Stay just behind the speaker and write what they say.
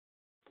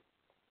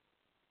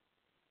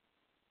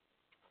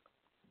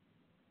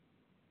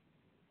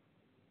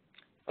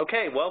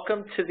Okay,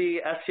 welcome to the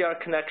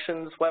SCR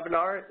Connections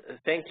webinar.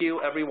 Thank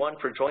you everyone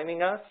for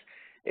joining us.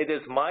 It is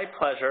my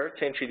pleasure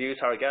to introduce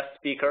our guest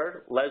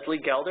speaker, Leslie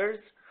Gelders.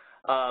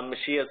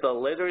 She is the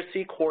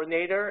Literacy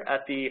Coordinator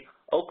at the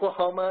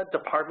Oklahoma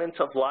Department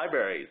of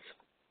Libraries.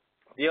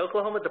 The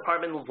Oklahoma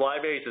Department of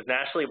Libraries is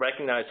nationally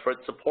recognized for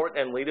its support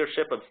and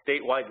leadership of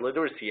statewide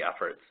literacy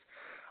efforts.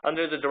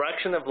 Under the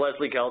direction of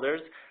Leslie Gelders,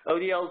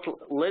 ODL's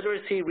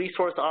Literacy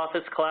Resource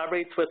Office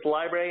collaborates with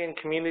library and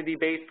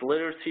community-based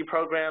literacy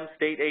programs,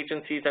 state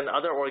agencies, and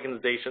other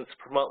organizations to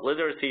promote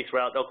literacy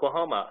throughout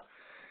Oklahoma.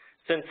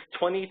 Since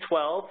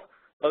 2012,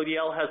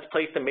 ODL has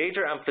placed a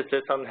major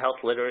emphasis on health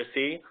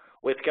literacy.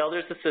 With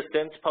Gelders'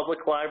 assistance,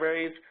 public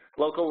libraries,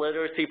 local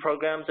literacy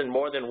programs, and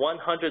more than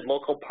 100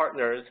 local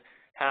partners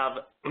have,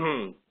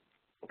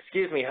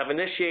 have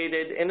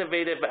initiated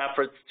innovative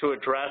efforts to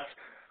address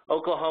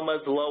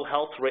Oklahoma's low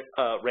health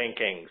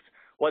rankings.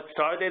 What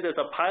started as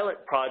a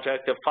pilot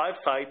project of 5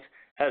 sites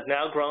has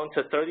now grown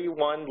to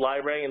 31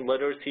 library and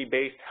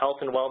literacy-based health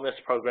and wellness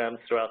programs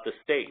throughout the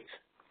state.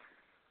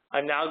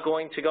 I'm now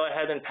going to go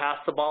ahead and pass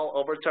the ball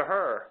over to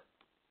her.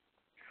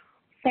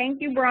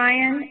 Thank you,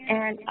 Brian,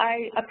 and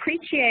I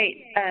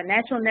appreciate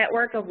National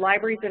Network of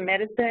Libraries in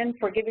Medicine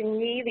for giving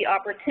me the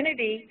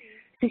opportunity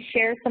to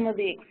share some of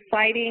the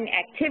exciting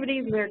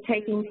activities that are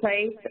taking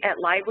place at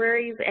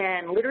libraries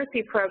and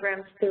literacy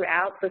programs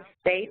throughout the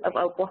state of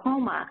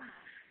Oklahoma.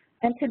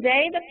 And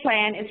today the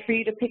plan is for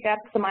you to pick up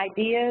some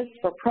ideas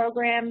for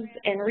programs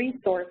and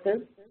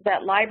resources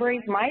that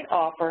libraries might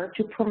offer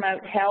to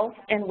promote health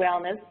and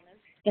wellness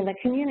in the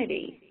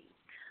community.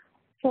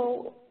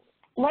 So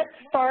let's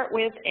start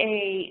with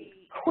a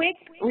quick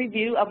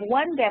review of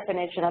one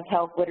definition of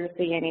health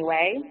literacy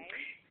anyway.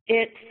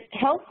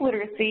 Health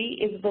literacy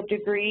is the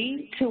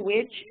degree to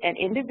which an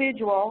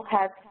individual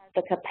has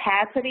the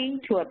capacity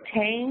to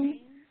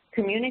obtain,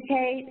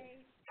 communicate,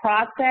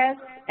 process,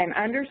 and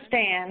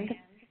understand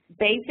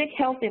basic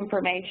health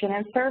information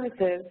and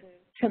services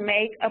to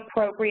make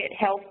appropriate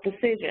health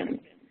decisions.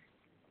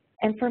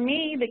 And for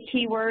me, the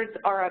key words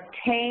are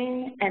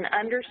obtain and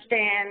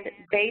understand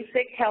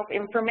basic health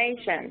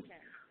information.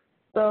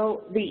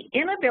 So the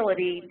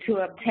inability to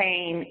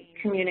obtain,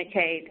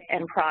 communicate,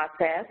 and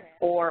process,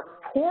 or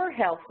poor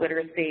health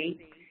literacy,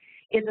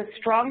 is a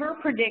stronger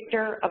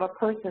predictor of a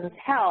person's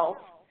health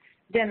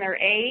than their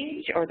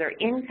age or their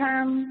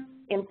income,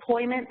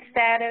 employment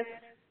status,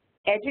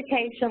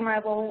 education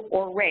level,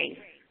 or race.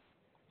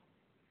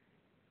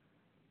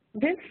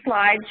 This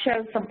slide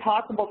shows some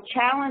possible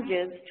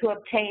challenges to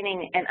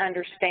obtaining and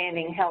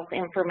understanding health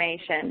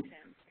information.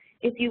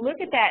 If you look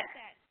at that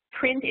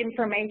print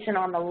information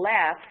on the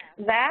left,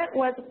 that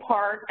was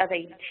part of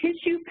a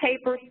tissue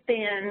paper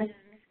thin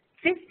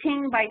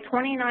 15 by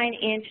 29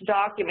 inch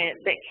document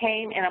that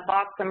came in a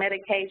box of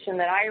medication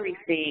that I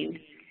received,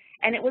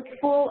 and it was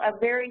full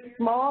of very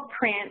small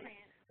print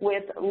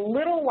with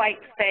little white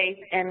space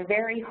and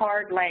very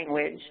hard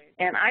language.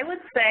 And I would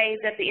say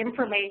that the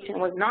information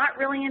was not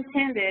really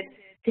intended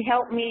to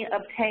help me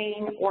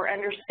obtain or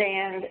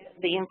understand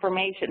the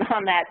information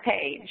on that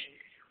page.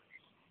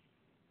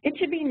 It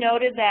should be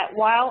noted that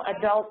while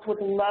adults with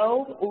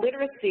low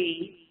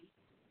literacy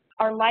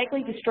are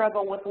likely to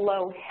struggle with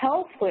low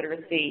health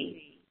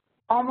literacy,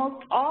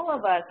 almost all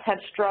of us have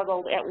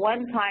struggled at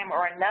one time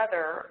or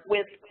another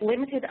with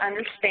limited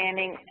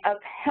understanding of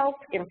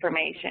health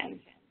information.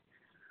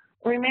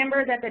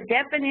 Remember that the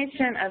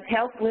definition of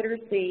health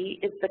literacy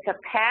is the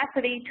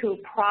capacity to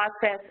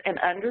process and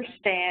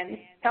understand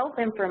health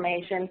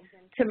information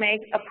to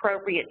make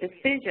appropriate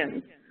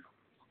decisions.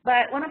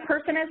 But when a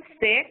person is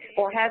sick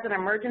or has an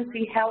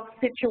emergency health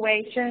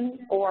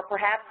situation, or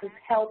perhaps is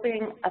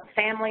helping a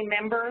family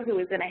member who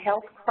is in a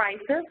health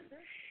crisis,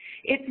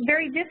 it's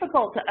very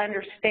difficult to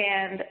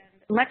understand,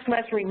 much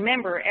less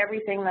remember,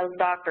 everything those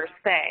doctors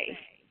say.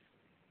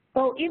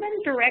 So even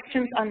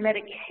directions on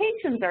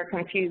medications are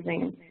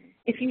confusing.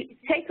 If you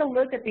take a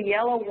look at the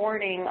yellow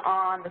warning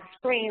on the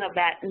screen of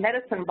that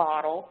medicine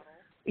bottle,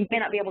 you may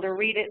not be able to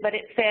read it, but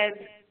it says,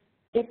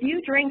 if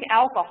you drink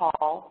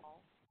alcohol,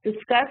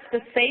 discuss the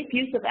safe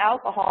use of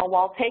alcohol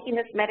while taking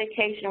this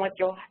medication with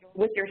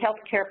your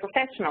healthcare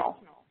professional.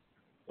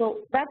 So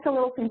that's a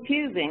little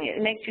confusing.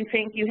 It makes you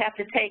think you have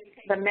to take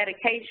the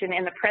medication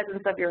in the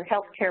presence of your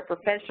healthcare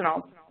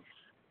professional.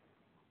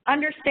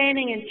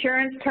 Understanding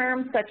insurance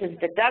terms such as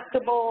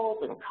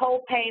deductibles and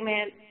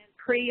co-payments,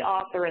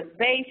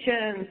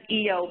 pre-authorizations,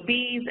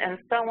 EOBs, and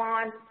so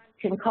on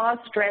can cause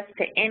stress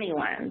to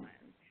anyone.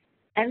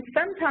 And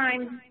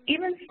sometimes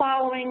even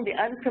following the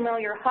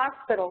unfamiliar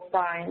hospital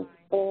signs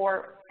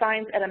or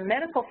signs at a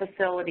medical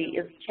facility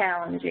is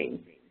challenging.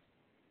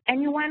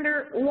 And you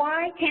wonder,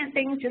 why can't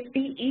things just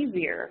be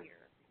easier?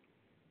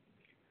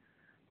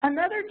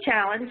 Another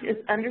challenge is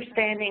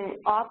understanding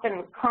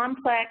often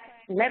complex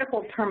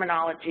medical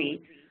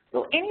terminology.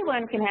 So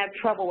anyone can have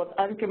trouble with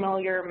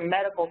unfamiliar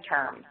medical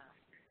terms.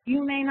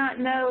 You may not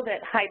know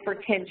that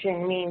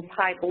hypertension means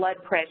high blood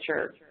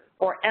pressure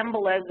or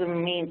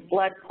embolism means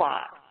blood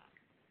clot.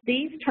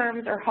 These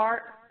terms are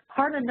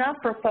hard enough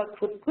for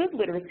folks with good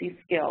literacy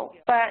skills,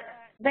 but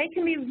they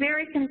can be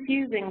very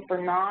confusing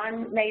for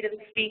non-native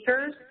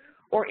speakers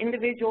or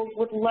individuals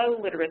with low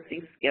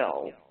literacy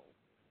skills.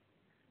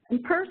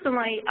 And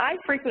personally, I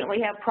frequently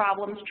have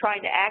problems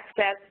trying to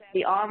access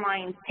the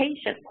online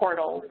patient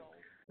portals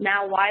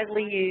now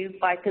widely used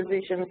by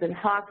physicians in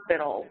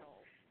hospitals.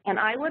 And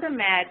I would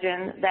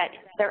imagine that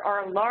there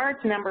are large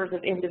numbers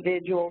of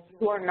individuals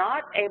who are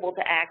not able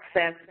to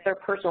access their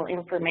personal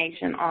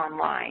information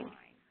online.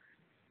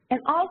 And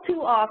all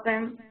too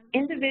often,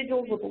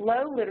 individuals with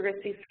low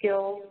literacy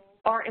skills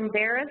are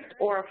embarrassed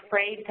or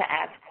afraid to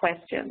ask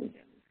questions.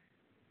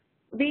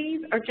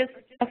 These are just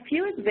a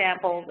few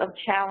examples of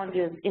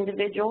challenges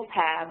individuals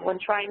have when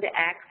trying to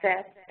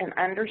access and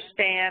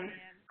understand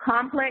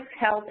complex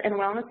health and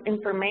wellness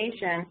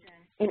information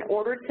in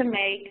order to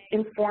make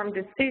informed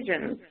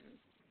decisions.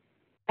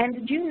 And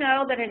did you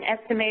know that an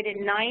estimated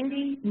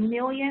 90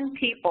 million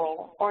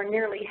people, or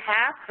nearly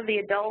half of the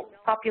adult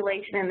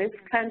population in this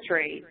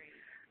country,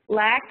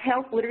 lack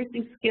health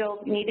literacy skills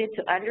needed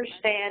to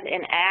understand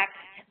and act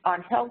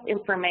on health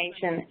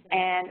information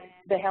and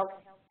the health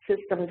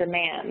system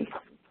demands?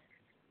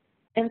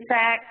 In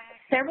fact,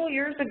 several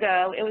years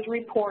ago, it was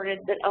reported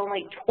that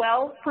only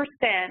 12%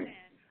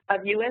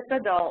 of U.S.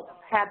 adults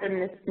have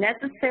the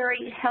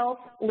necessary health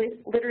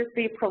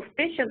literacy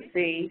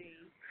proficiency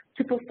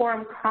to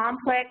perform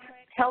complex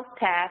health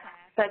tasks,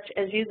 such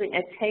as using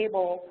a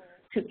table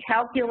to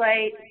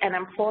calculate an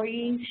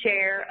employee's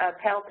share of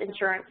health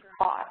insurance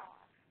costs,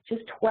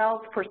 just 12%.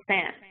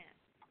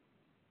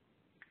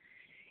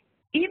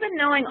 Even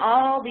knowing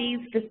all these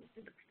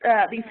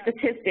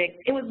statistics,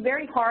 it was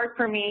very hard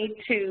for me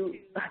to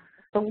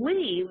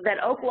believe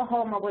that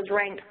Oklahoma was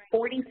ranked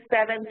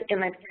 47th in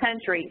the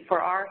country for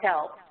our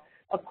health,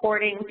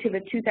 according to the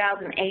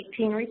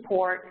 2018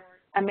 report,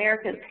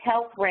 America's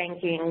Health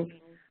Rankings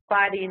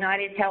by the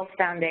United Health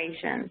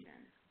Foundation.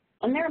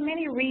 And there are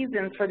many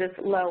reasons for this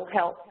low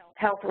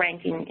health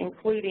ranking,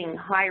 including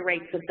high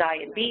rates of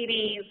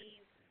diabetes,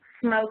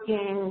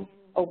 smoking,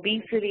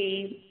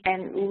 obesity,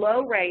 and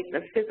low rates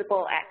of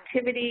physical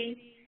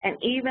activity, and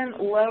even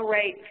low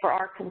rates for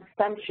our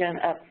consumption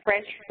of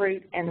fresh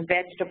fruit and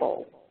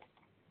vegetables.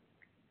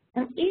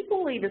 And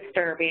equally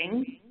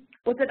disturbing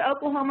was that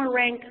Oklahoma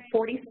ranked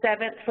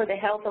 47th for the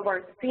health of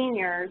our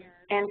seniors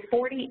and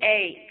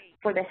 48th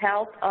for the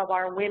health of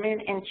our women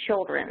and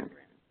children.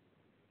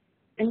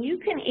 And you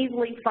can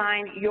easily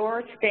find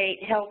your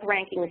state health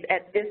rankings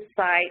at this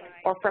site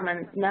or from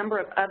a number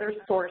of other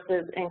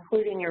sources,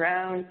 including your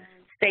own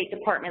state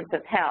departments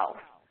of health.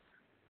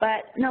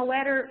 But no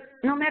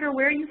matter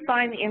where you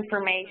find the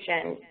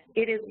information,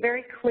 it is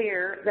very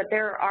clear that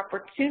there are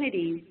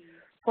opportunities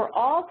for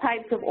all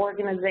types of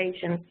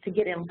organizations to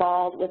get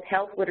involved with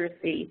health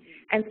literacy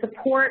and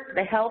support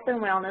the health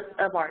and wellness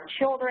of our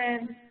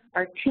children,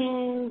 our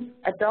teens,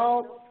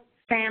 adults,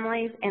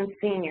 families, and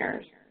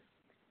seniors.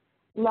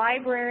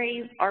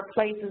 Libraries are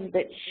places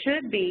that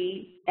should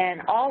be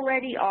and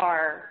already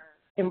are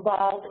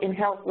involved in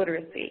health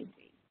literacy.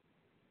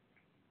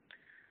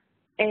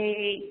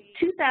 A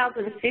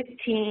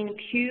 2015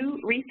 Pew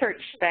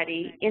Research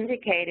study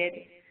indicated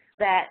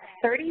that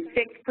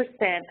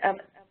 36% of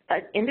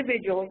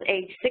individuals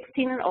aged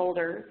 16 and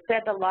older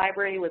said the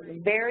library was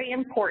very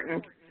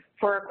important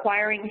for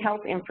acquiring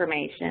health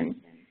information,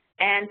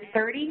 and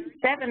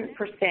 37%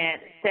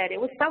 said it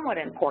was somewhat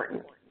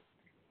important.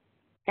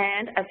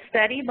 And a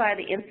study by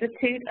the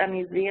Institute of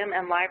Museum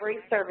and Library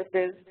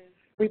Services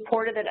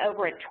reported that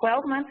over a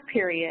 12-month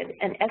period,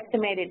 an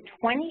estimated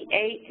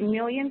 28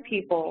 million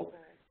people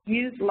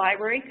used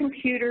library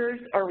computers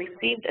or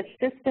received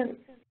assistance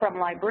from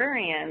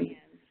librarians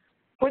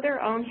for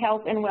their own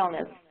health and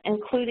wellness,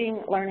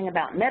 including learning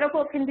about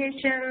medical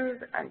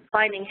conditions, and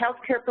finding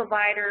healthcare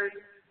providers,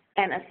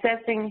 and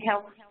assessing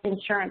health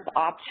insurance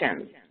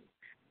options.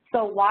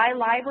 So why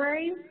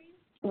libraries?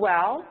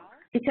 Well,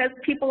 because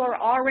people are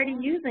already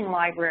using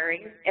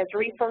libraries as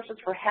resources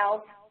for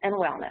health and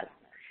wellness.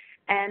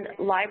 And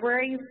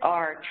libraries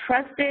are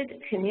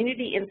trusted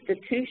community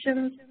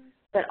institutions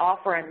that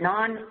offer a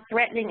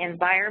non-threatening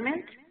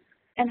environment.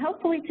 And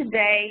hopefully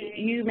today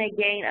you may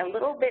gain a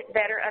little bit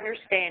better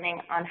understanding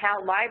on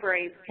how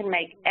libraries can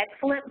make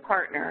excellent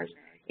partners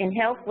in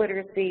health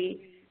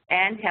literacy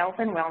and health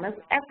and wellness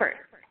efforts.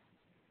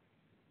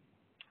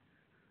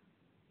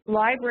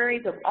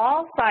 Libraries of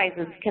all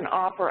sizes can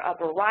offer a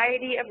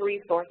variety of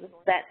resources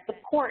that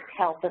support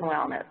health and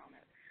wellness.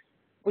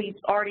 We've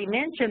already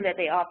mentioned that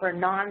they offer a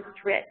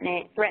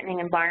non-threatening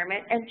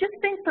environment, and just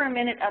think for a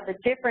minute of the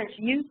difference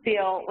you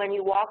feel when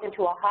you walk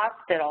into a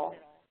hospital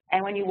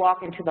and when you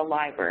walk into the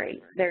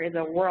library. There is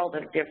a world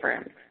of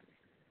difference.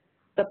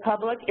 The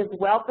public is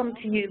welcome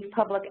to use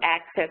public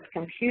access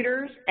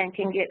computers and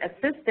can get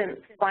assistance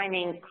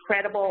finding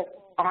credible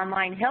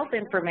online health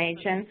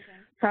information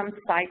from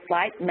sites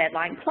like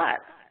Medline Plus.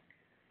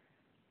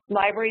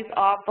 Libraries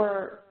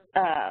offer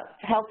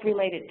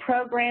health-related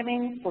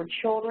programming for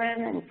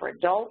children and for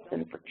adults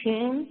and for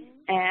teens,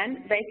 and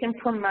they can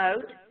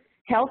promote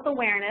health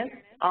awareness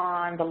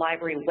on the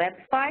library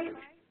website,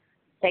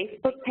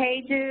 Facebook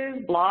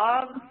pages,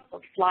 blogs,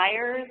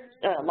 flyers,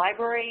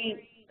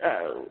 library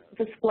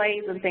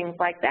displays, and things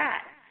like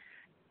that.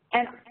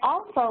 And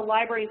also,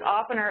 libraries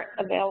often are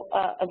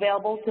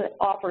available to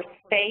offer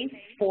space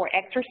for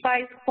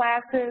exercise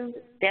classes,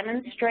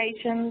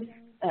 demonstrations,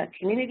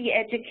 community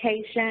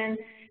education,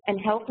 and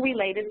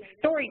health-related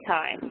story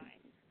times.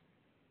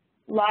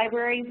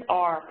 Libraries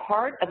are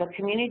part of a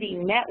community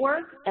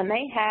network, and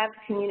they have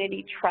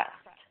community trust.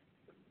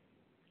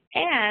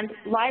 And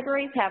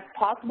libraries have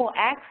possible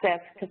access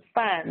to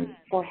funds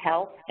for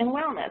health and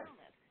wellness.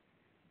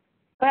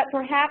 But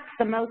perhaps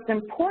the most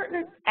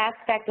important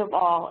aspect of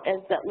all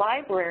is that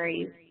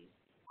libraries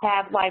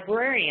have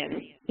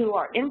librarians who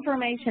are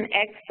information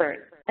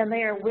experts, and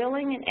they are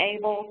willing and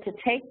able to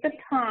take the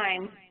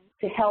time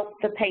to help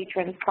the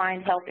patrons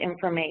find health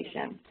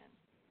information.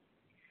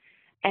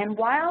 And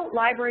while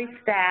library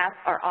staff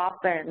are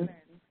often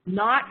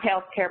not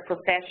healthcare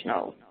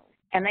professionals,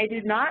 and they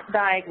do not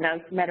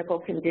diagnose medical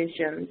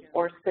conditions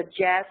or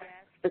suggest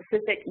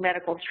specific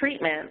medical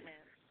treatments,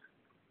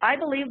 I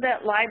believe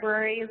that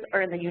libraries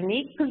are in the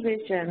unique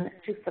position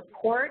to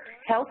support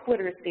health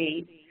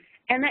literacy,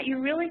 and that you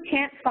really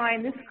can't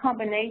find this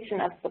combination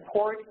of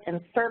support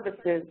and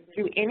services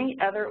through any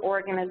other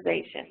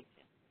organization.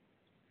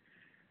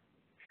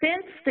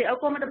 Since the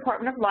Oklahoma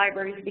Department of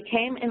Libraries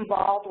became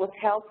involved with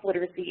health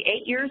literacy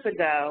 8 years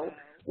ago,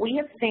 we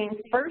have seen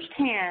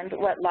firsthand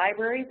what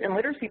libraries and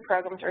literacy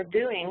programs are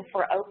doing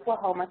for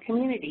Oklahoma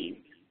communities.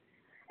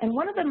 And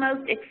one of the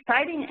most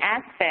exciting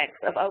aspects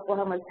of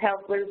Oklahoma's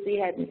health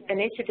literacy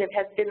initiative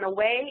has been the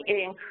way it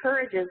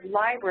encourages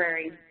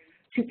libraries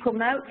to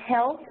promote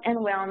health and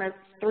wellness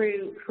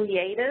through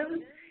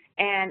creative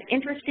and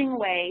interesting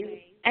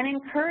ways, and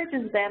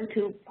encourages them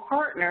to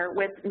partner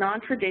with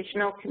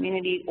non-traditional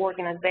community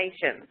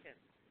organizations.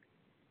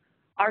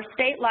 Our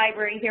state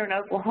library here in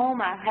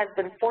Oklahoma has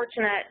been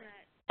fortunate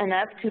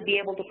enough to be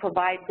able to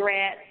provide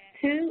grants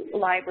to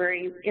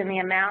libraries in the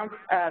amounts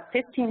of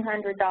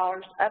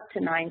 $1,500 up to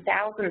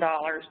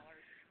 $9,000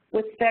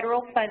 with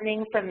federal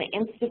funding from the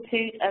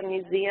Institute of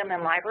Museum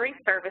and Library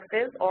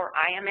Services, or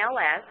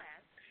IMLS.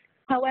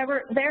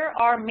 However, there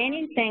are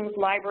many things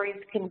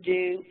libraries can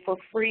do for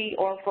free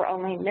or for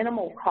only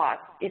minimal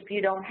cost if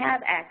you don't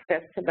have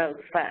access to those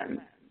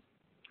funds.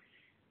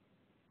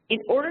 In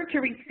order to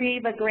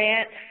receive a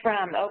grant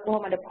from the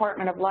Oklahoma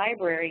Department of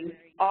Libraries,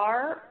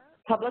 our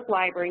public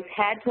libraries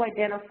had to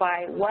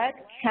identify what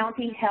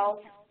county health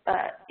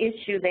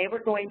issue they were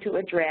going to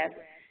address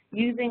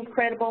using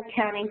credible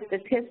county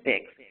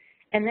statistics.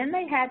 And then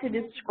they had to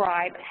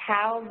describe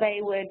how they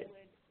would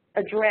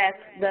address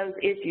those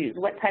issues,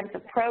 what types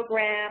of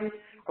programs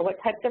or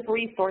what types of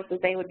resources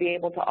they would be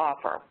able to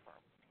offer.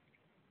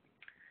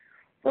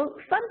 So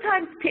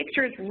sometimes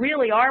pictures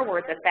really are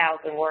worth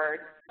 1,000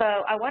 words. So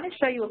I want to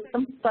show you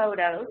some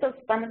photos of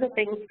some of the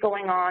things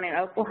going on in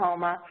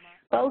Oklahoma,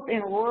 both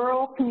in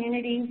rural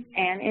communities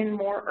and in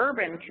more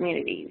urban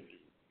communities.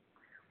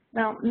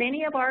 Now,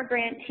 many of our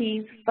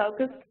grantees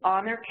focused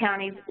on their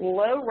county's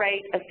low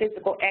rate of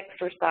physical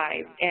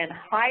exercise and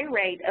high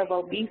rate of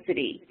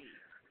obesity,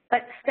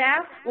 but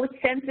staff was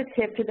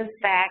sensitive to the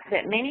fact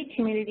that many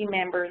community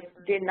members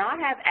did not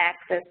have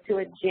access to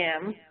a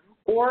gym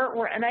or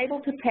were unable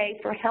to pay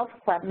for health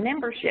club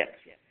memberships.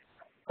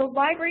 So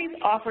libraries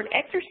offered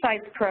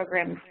exercise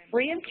programs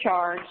free of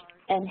charge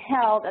and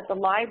held at the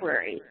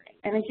library.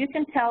 And as you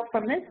can tell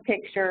from this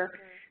picture,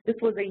 this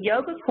was a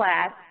yoga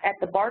class at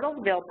the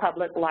Bartlesville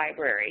Public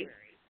Library.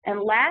 And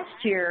last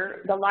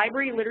year, the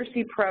Library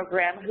Literacy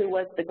Program, who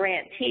was the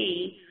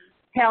grantee,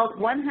 held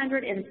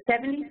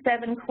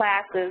 177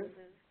 classes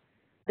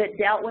that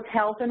dealt with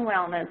health and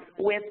wellness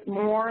with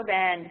more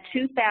than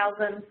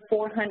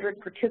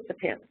 2,400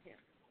 participants.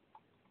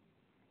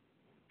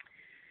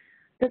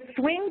 The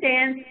swing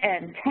dance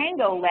and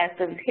tango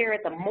lessons here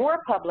at the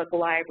Moore Public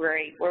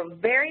Library were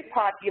very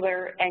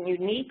popular and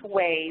unique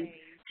ways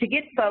to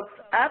get folks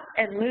up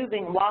and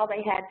moving while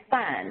they had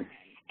fun.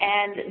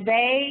 And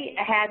they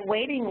had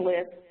waiting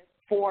lists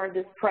for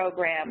this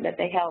program that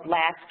they held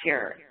last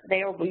year.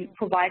 They will be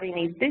providing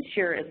these this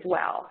year as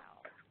well.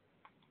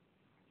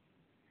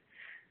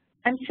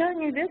 I'm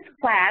showing you this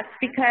class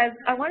because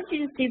I want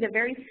you to see the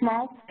very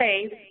small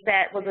space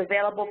that was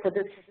available for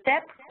this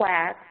STEP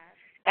class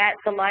at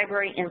the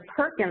library in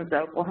Perkins,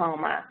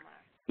 Oklahoma.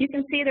 You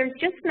can see there's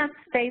just enough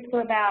space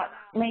for about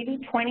maybe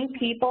 20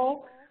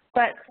 people,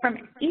 but from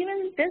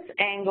even this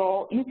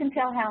angle, you can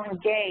tell how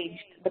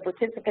engaged the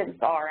participants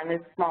are in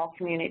this small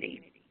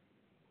community.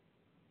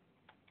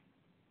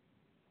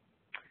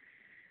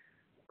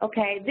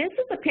 Okay, this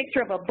is a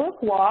picture of a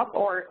book walk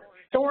or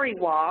story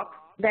walk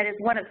that is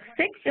one of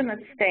 6 in the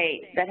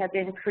state that have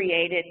been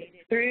created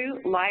through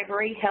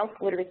library health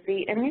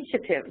literacy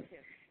initiatives.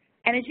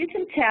 And as you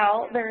can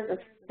tell, there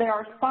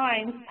are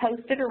signs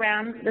posted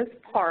around this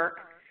park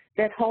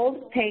that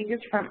hold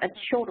pages from a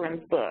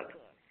children's book.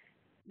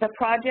 The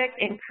project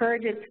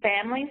encourages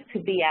families to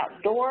be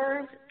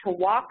outdoors, to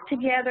walk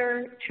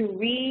together, to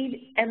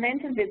read, and then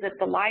to visit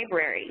the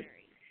library.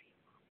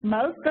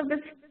 Most of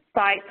the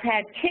sites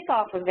had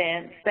kickoff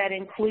events that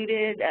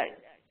included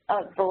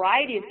a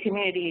variety of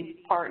community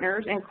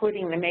partners,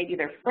 including maybe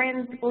their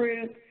friends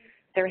group,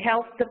 their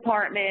health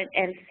department,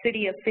 and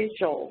city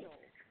officials.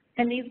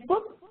 And these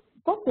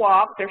book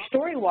walks or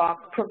story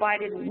walks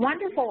provided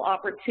wonderful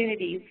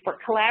opportunities for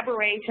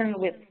collaboration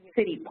with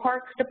city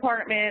parks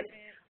departments,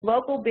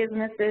 local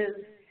businesses,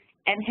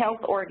 and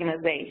health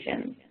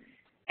organizations.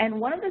 And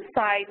one of the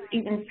sites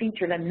even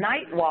featured a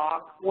night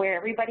walk where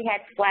everybody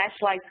had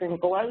flashlights and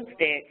glow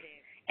sticks,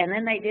 and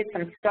then they did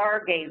some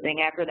stargazing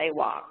after they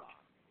walked.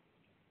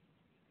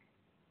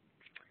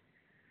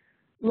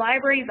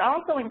 Libraries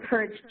also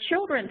encourage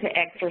children to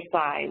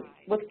exercise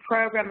with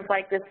programs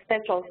like this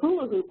special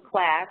hula hoop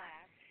class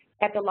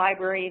at the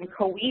library in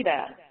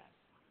Coweta.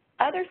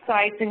 Other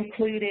sites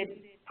included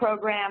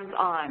programs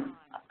on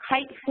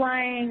kite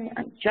flying,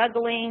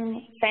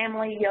 juggling,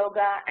 family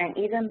yoga, and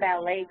even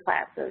ballet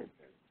classes.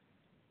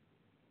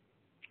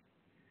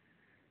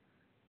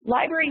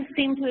 Libraries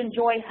seem to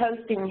enjoy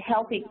hosting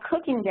healthy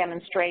cooking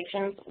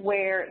demonstrations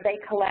where they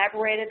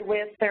collaborated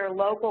with their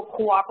local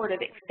cooperative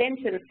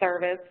extension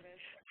service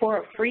for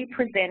a free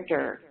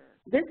presenter.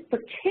 This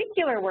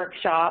particular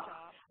workshop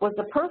was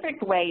the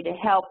perfect way to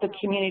help the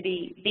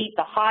community beat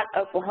the hot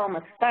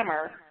Oklahoma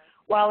summer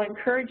while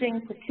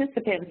encouraging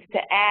participants to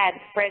add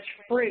fresh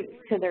fruits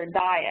to their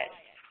diet.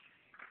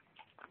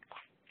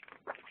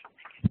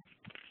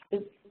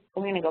 I'm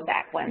going to go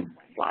back one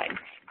slide.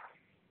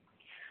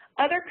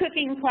 Other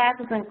cooking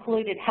classes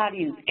included how to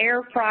use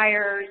air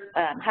fryers,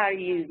 how to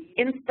use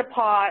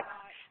Instapot,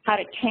 how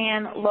to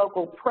can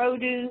local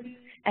produce,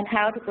 and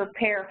how to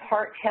prepare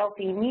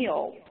heart-healthy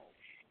meals.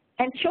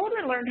 And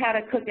children learned how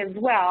to cook as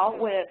well,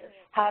 with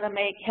how to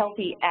make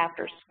healthy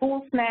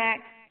after-school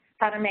snacks,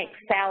 how to make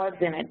salads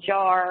in a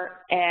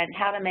jar, and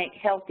how to make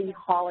healthy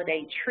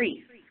holiday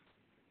treats.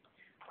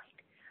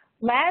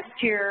 Last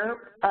year,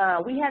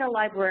 we had a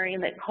librarian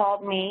that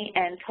called me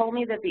and told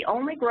me that the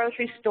only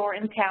grocery store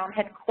in town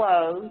had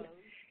closed,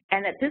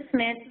 and that this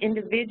meant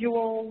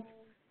individuals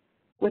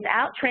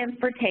without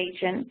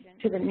transportation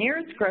to the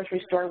nearest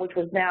grocery store, which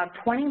was now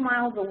 20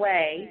 miles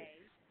away,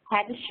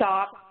 had to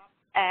shop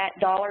at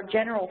Dollar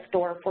General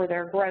store for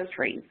their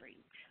groceries.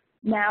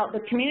 Now, the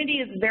community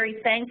is very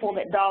thankful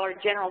that Dollar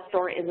General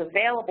store is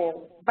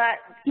available, but,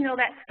 you know,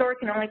 that store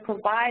can only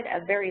provide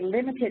a very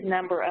limited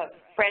number of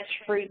fresh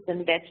fruits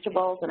and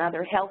vegetables and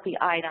other healthy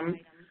items.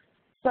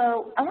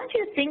 So I want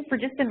you to think for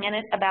just a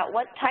minute about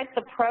what types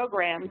of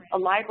programs a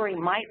library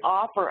might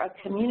offer a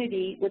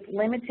community with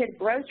limited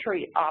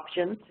grocery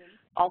options,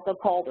 also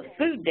called a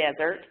food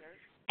desert,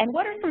 and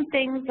what are some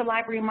things the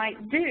library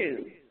might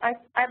do?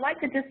 I'd like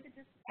to just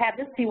have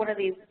this be one of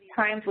these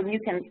times when you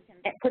can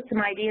put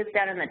some ideas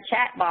down in the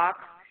chat box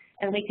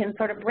and we can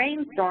sort of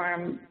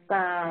brainstorm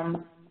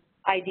some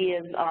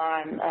ideas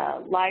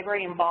on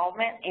library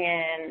involvement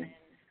in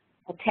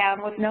a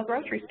town with no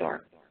grocery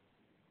store.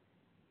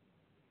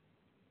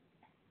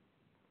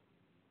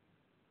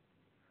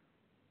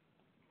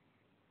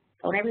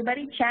 Don't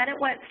everybody chat at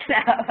once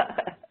now.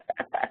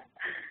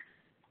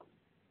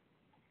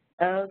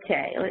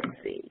 Okay, let's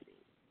see.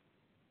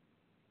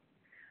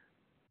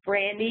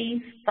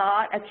 Brandy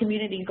thought a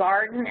community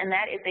garden, and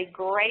that is a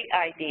great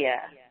idea.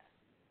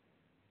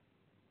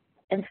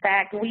 In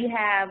fact, we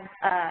have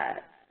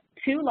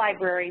 2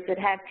 libraries that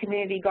have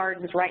community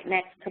gardens right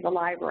next to the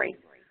library.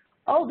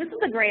 Oh, this is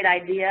a great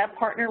idea.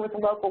 Partner with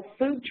local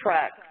food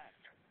trucks.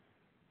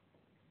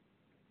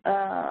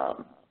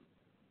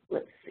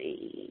 Let's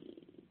see.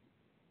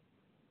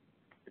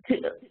 To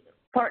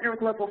partner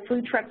with local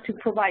food trucks to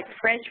provide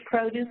fresh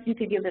produce. You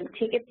could give them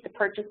tickets to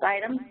purchase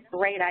items.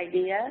 Great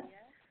idea.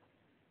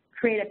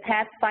 Create a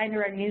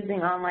pathfinder on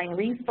using online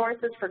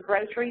resources for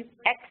groceries.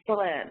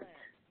 Excellent.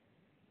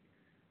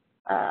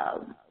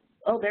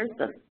 Oh, there's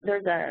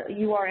a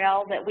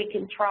URL that we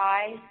can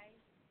try.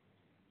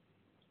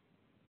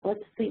 Let's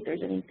see if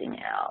there's anything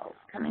else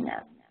coming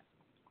up.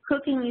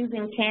 Cooking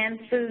using canned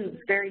foods.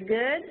 Very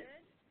good.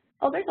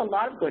 Oh, there's a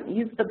lot of good.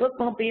 Use the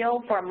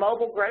bookmobile for a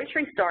mobile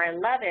grocery store. I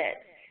love it.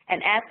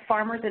 And ask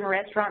farmers and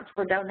restaurants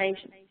for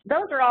donations.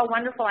 Those are all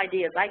wonderful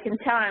ideas. I can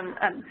tell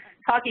I'm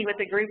talking with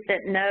a group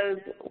that knows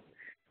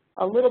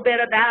a little bit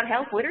about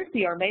health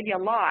literacy, or maybe a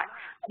lot.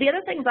 The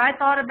other things I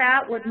thought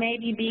about would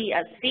maybe be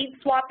a seed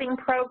swapping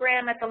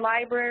program at the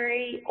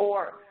library,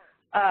 or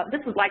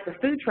this is like the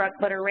food truck,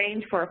 but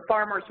arrange for a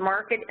farmer's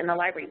market in the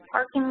library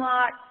parking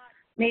lot.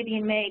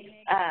 Maybe make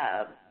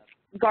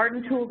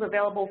garden tools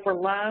available for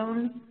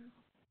loan,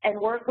 and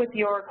work with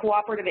your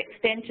cooperative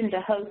extension to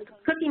host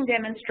cooking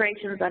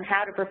demonstrations on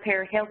how to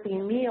prepare healthy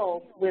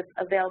meals with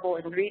available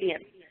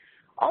ingredients.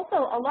 Also,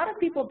 a lot of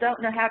people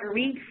don't know how to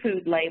read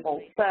food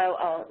labels, so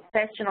a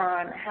session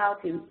on how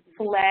to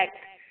select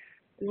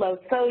low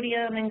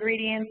sodium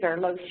ingredients or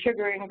low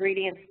sugar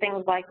ingredients,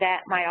 things like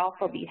that, might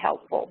also be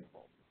helpful.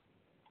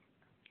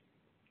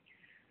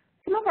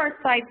 Some of our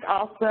sites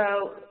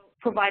also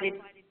provided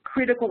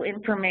critical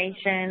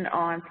information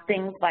on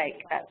things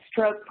like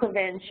stroke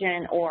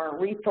prevention or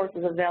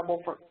resources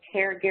available for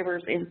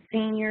caregivers and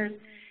seniors.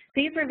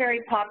 These were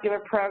very popular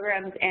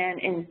programs,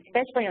 and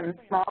especially in the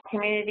small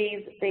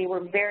communities, they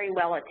were very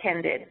well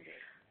attended.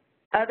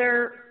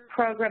 Other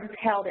programs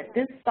held at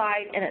this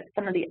site and at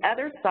some of the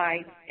other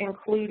sites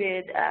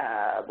included,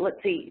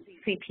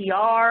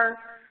 CPR,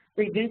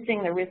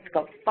 reducing the risk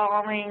of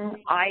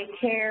falling, eye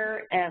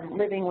care, and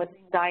living with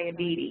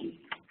diabetes.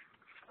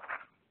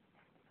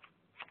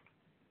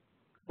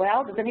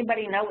 Well, does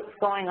anybody know what's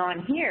going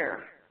on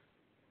here?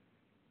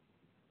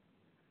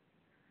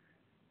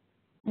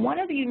 One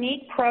of the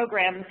unique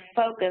programs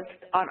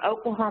focused on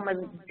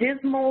Oklahoma's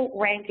dismal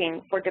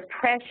ranking for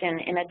depression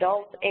in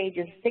adults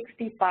ages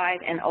 65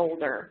 and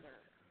older.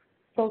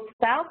 So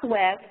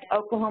Southwest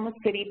Oklahoma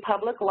City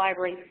Public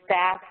Library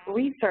staff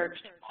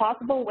researched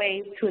possible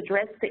ways to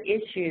address the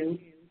issue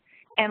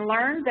and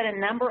learned that a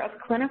number of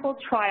clinical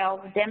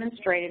trials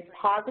demonstrated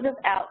positive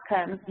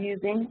outcomes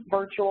using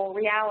virtual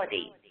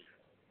reality.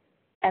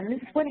 And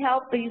this would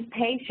help these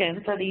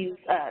patients or these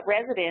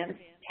residents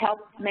help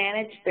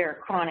manage their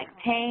chronic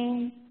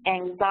pain,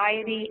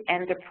 anxiety,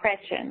 and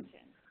depression.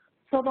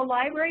 So the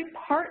library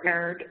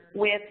partnered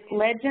with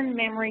Legend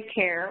Memory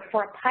Care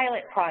for a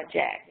pilot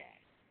project.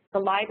 The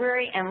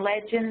library and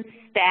Legend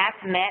staff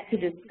met to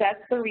discuss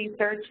the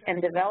research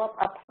and develop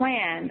a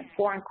plan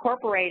for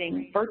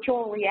incorporating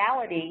virtual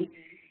reality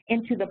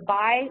into the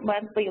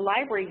bi-monthly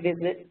library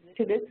visits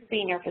to this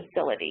senior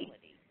facility.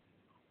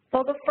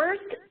 So the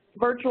first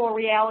virtual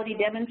reality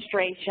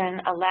demonstration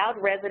allowed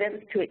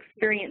residents to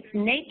experience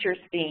nature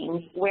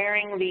scenes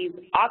wearing these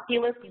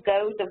Oculus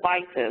Go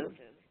devices,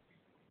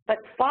 but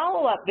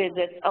follow-up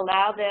visits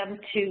allow them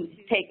to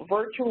take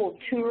virtual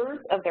tours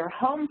of their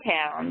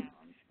hometowns,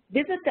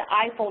 visit the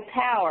Eiffel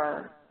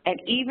Tower,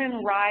 and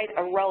even ride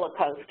a roller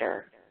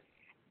coaster.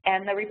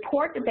 And the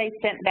report that they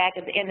sent back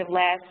at the end of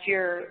last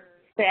year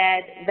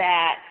said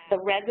that the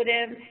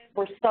residents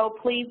were so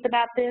pleased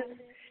about this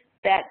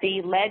that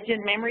the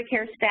Legend Memory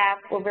Care staff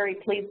were very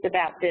pleased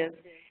about this,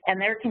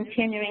 and they're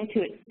continuing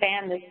to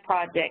expand this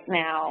project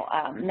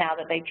now, now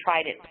that they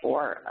tried it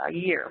for a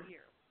year.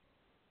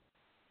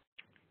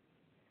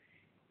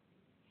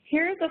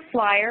 Here's a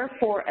flyer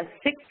for a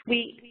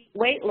 6-week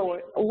weight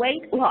loss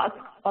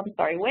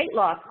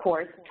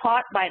course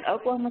taught by an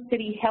Oklahoma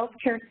City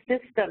healthcare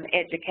system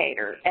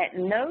educator at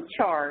no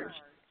charge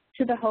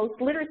to the host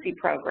literacy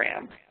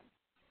program.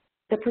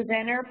 The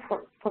presenter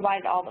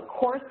provided all the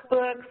course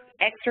books,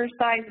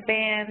 exercise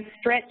bands,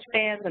 stretch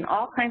bands, and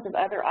all kinds of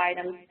other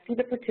items to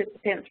the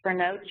participants for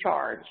no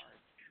charge.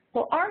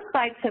 Well, our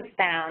sites have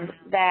found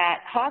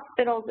that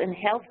hospitals and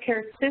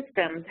healthcare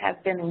systems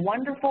have been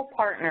wonderful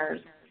partners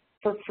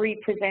for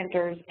free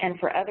presenters and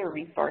for other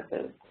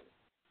resources.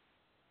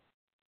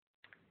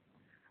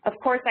 Of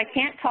course, I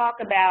can't talk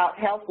about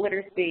health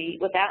literacy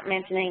without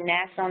mentioning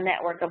National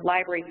Network of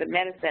Libraries of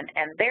Medicine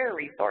and their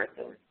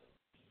resources.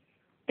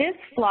 This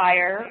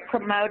flyer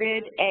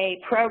promoted a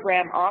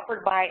program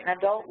offered by an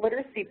adult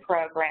literacy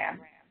program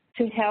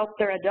to help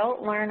their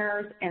adult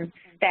learners and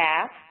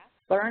staff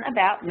learn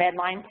about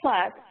Medline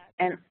Plus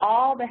and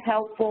all the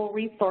helpful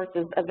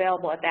resources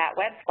available at that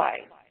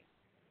website.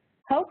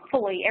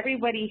 Hopefully,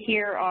 everybody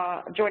here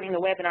joining the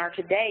webinar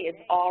today is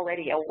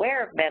already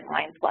aware of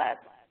Medline Plus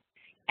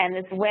and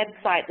this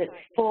website that's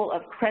full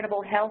of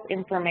credible health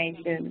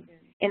information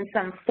in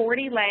some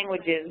 40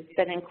 languages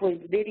that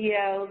includes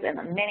videos and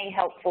many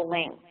helpful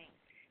links.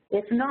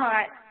 If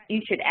not,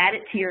 you should add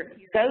it to your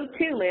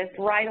go-to list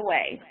right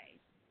away.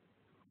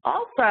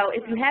 Also,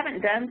 if you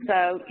haven't done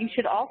so, you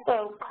should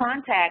also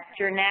contact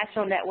your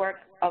National Network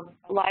of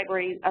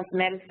Libraries of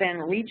Medicine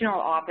regional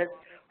office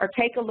or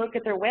take a look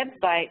at their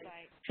website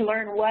to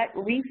learn what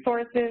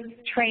resources,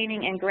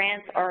 training, and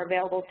grants are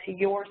available to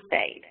your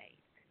state.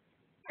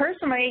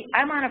 Personally,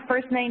 I'm on a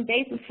first-name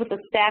basis with the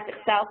staff at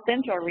South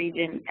Central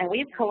Region, and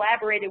we've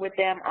collaborated with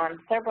them on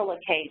several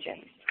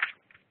occasions.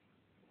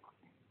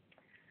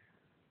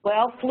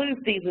 Well, flu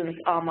season's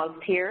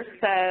almost here,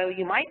 so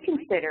you might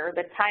consider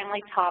the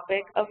timely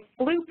topic of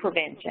flu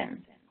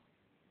prevention.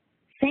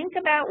 Think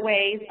about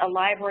ways a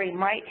library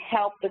might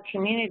help the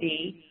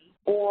community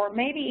or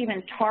maybe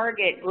even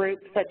target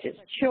groups such as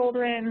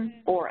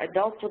children or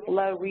adults with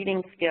low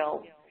reading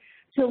skills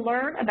to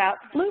learn about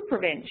flu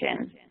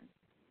prevention.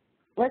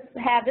 Let's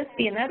have this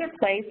be another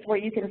place where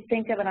you can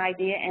think of an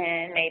idea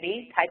and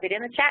maybe type it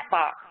in the chat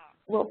box.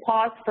 We'll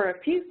pause for a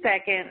few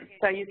seconds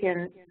so you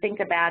can think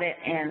about it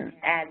and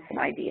add some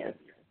ideas.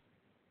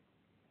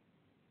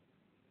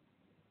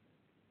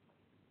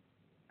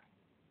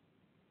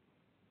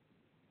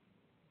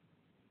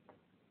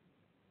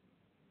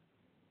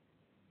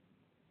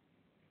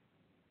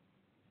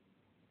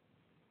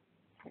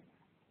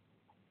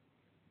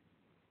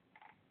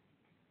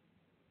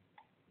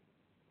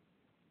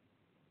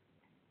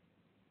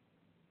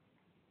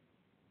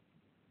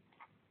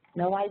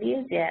 No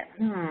ideas yet?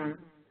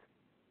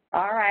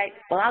 All right,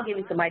 well, I'll give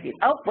you some ideas.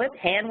 Oh, what's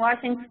hand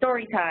washing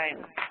story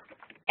time?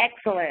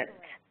 Excellent.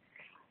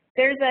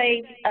 There's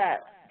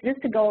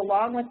just to go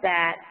along with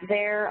that,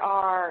 there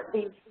are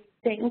these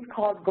things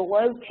called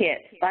glow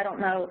kits. I don't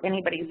know if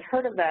anybody's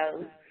heard of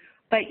those,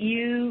 but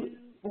you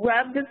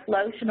rub this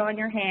lotion on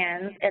your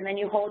hands, and then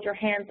you hold your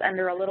hands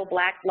under a little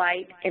black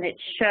light, and it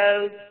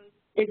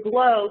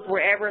glows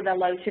wherever the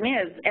lotion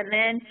is. And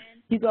then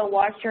you go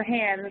wash your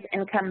hands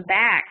and come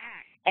back,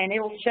 and it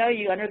will show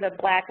you under the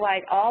black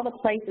light all the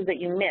places that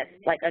you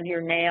missed, like under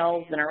your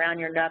nails and around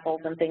your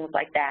knuckles and things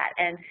like that.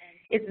 And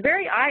it's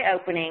very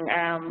eye-opening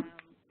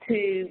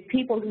to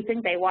people who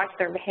think they wash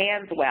their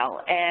hands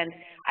well. And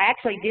I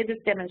actually did this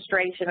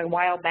demonstration a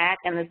while back,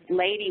 and this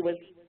lady was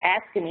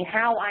asking me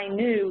how I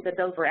knew that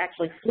those were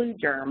actually flu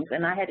germs,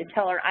 and I had to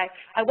tell her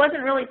I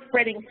wasn't really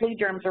spreading flu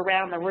germs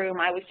around the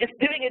room. I was just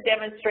doing a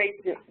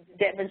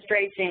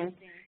demonstration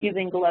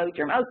using Glow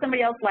Germ. Oh,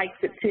 somebody else likes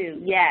it too.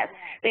 Yes.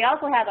 They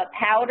also have a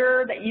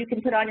powder that you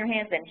can put on your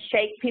hands and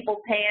shake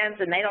people's hands,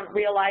 and they don't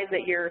realize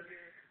that you're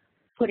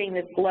putting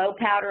this glow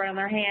powder on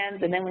their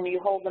hands, and then when you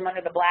hold them under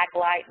the black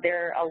light,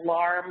 they're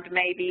alarmed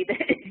maybe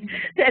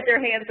that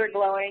their hands are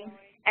glowing.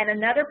 And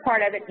another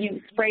part of it,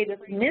 you spray this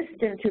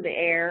mist into the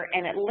air,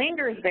 and it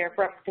lingers there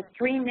for up to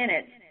 3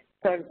 minutes,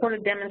 so it sort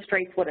of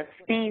demonstrates what a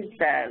sneeze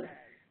does,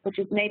 which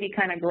is maybe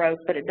kind of gross,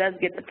 but it does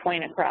get the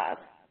point across.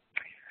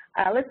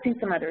 Let's do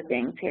some other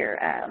things here.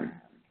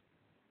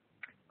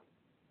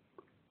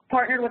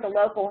 Partnered with a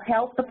local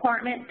health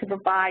department to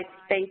provide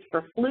space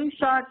for flu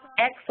shots.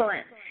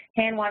 Excellent.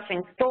 Hand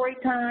washing story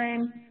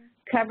time.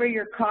 Cover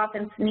your cough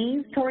and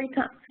sneeze story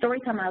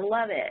time. I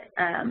love it.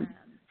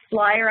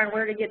 Flyer on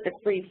where to get the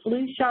free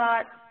flu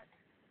shot.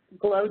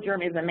 Glow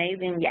Germ is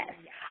amazing. Yes.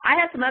 I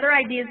have some other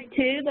ideas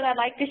too that I'd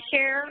like to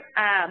share.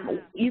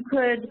 You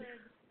could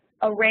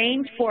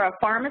arrange for a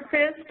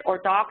pharmacist or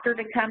doctor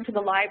to come to the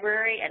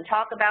library and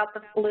talk about the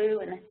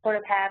flu and sort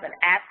of have an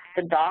ask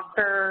the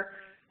doctor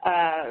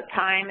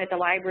time at the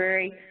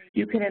library.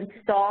 You can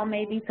install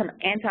maybe some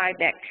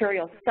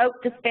antibacterial soap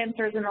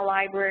dispensers in the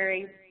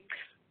library.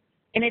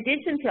 In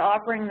addition to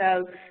offering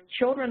those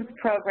children's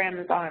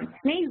programs on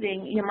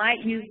sneezing, you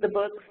might use the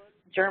books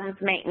Germs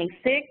Make Me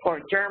Sick or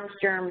Germs,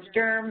 Germs,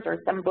 Germs,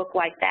 or some book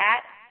like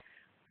that.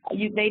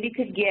 You maybe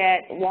could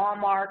get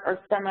Walmart or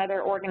some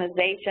other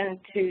organization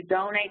to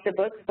donate the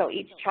books so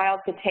each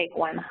child could take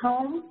one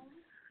home.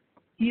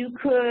 You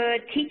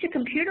could teach a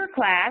computer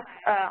class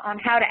on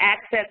how to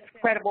access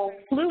credible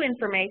flu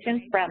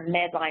information from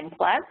Medline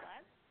Plus.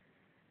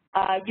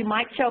 You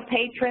might show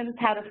patrons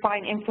how to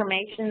find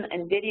information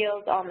and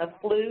videos on the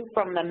flu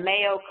from the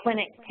Mayo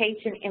Clinic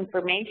patient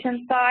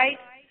information site,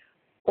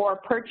 or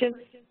purchase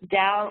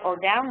or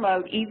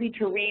download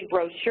easy-to-read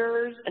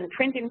brochures and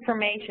print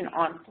information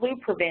on flu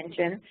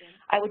prevention.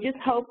 I would just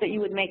hope that you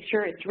would make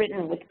sure it's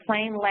written with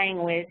plain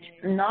language,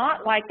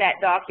 not like that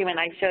document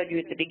I showed you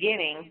at the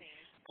beginning.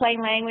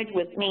 Plain language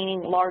with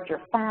meaning larger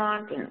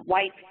font and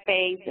white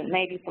space and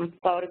maybe some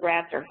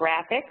photographs or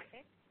graphics.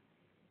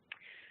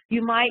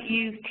 You might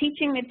use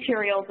teaching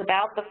materials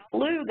about the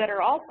flu that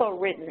are also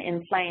written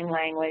in plain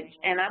language,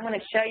 and I'm going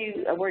to show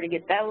you where to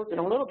get those in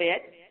a little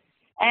bit.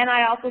 And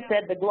I also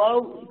said the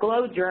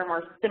Glow Germ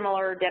or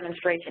similar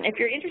demonstration. If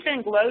you're interested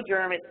in Glow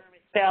Germ, it's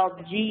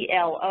spelled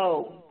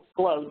G-L-O,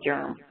 Glow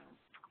Germ.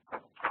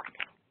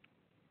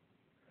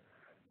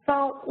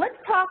 So let's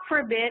talk for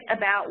a bit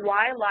about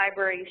why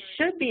libraries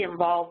should be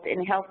involved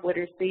in health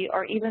literacy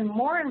or even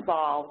more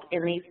involved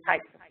in these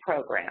types of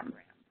programs.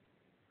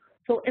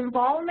 So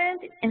involvement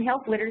in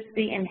health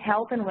literacy and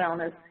health and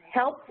wellness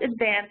helps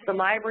advance the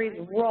library's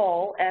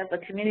role as a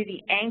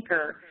community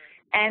anchor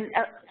and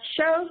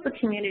shows the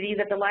community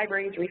that the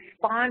library is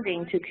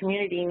responding to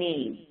community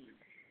needs.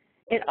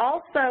 It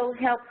also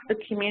helps the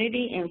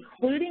community,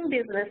 including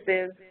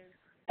businesses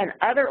and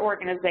other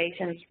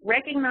organizations,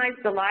 recognize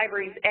the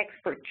library's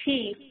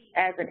expertise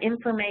as an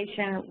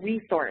information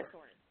resource.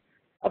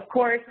 Of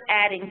course,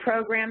 adding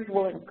programs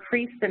will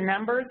increase the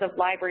numbers of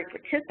library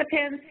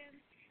participants,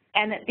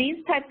 and that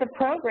these types of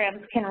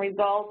programs can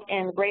result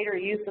in greater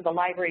use of the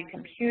library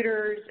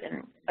computers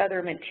and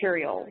other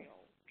materials.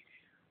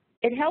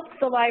 It helps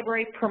the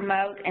library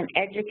promote an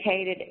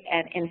educated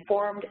and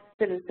informed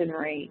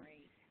citizenry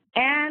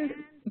and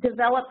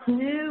develops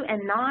new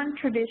and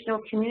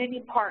non-traditional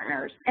community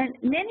partners. And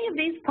many of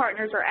these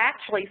partners are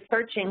actually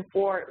searching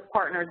for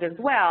partners as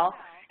well,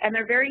 and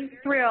they're very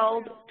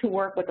thrilled to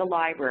work with the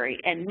library,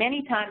 and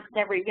many times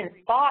never even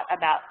thought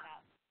about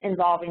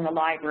involving the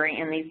library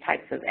in these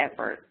types of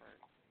efforts.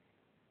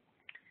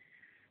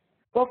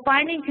 Well,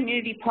 finding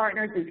community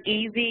partners is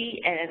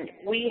easy, and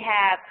we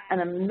have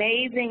an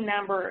amazing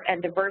number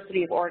and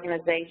diversity of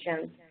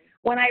organizations.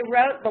 When I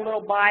wrote the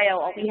little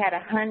bio, we had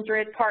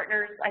 100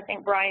 partners, I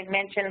think Brian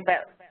mentioned,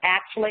 but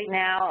actually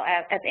now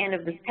at the end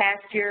of this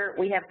past year,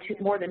 we have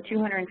more than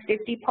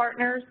 250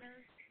 partners.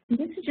 And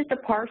this is just a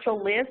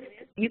partial list.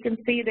 You can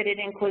see that it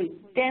includes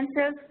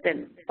dentists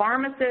and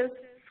pharmacists,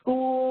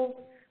 schools,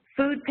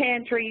 food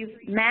pantries,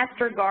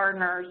 master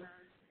gardeners,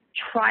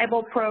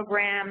 tribal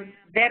programs,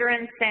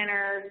 veteran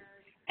centers,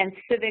 and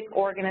civic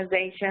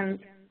organizations.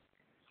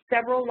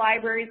 Several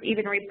libraries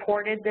even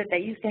reported that they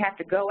used to have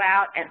to go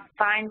out and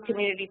find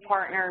community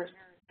partners,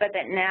 but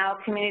that now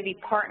community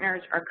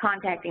partners are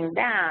contacting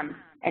them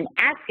and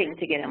asking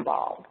to get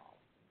involved.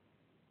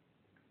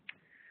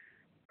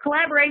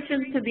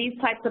 Collaborations to these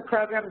types of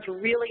programs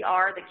really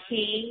are the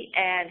key,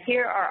 and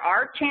here are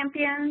our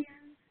champions.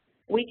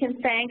 We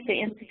can thank the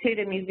Institute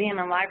of Museum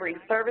and Library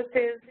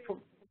Services for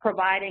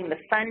providing the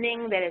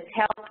funding that has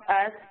helped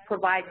us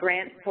provide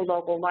grants to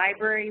local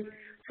libraries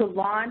to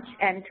launch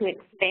and to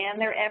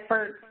expand their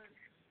efforts.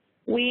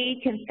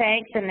 We can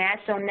thank the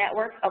National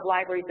Network of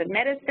Libraries of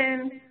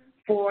Medicine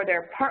for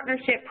their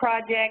partnership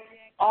projects,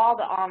 all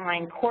the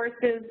online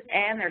courses,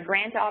 and their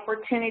grant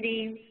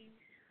opportunities.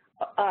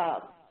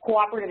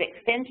 Cooperative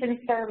Extension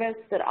Service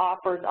that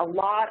offers a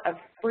lot of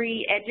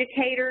free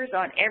educators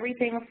on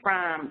everything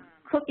from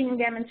cooking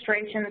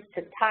demonstrations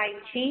to Tai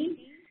Chi,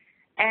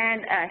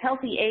 and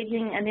Healthy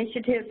Aging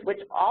Initiatives, which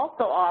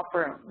also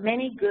offer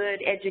many good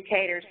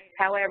educators.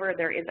 However,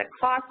 there is a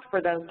cost for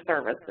those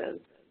services.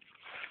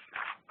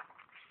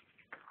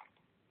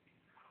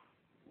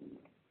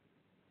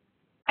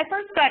 I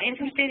first got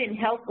interested in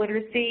health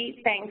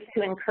literacy thanks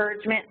to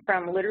encouragement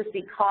from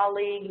literacy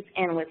colleagues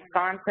in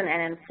Wisconsin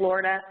and in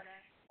Florida.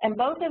 And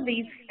both of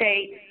these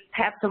states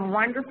have some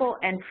wonderful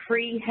and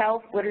free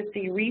health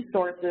literacy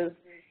resources,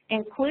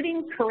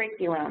 including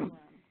curriculum.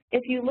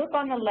 If you look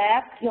on the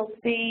left, you'll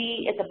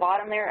see at the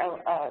bottom there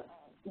a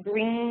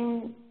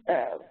green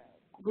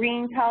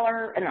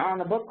color and on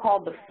the book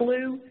called The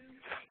Flu.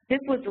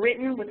 This was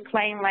written with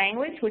plain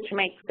language, which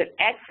makes it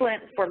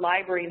excellent for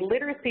library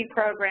literacy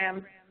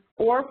programs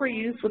or for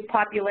use with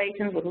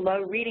populations with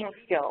low reading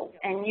skills.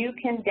 And you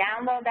can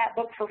download that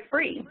book for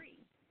free.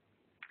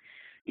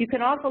 You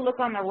can also look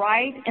on the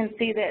right and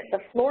see that the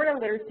Florida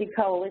Literacy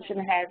Coalition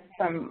has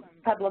some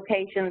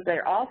publications that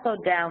are also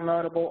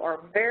downloadable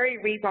or very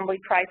reasonably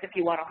priced if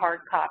you want a hard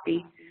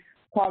copy,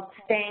 called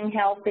Staying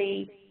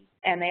Healthy,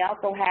 and they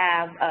also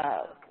have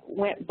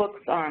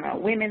books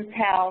on women's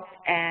health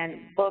and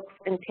books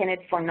intended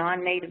for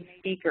non-native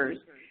speakers.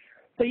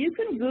 So you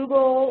can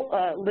Google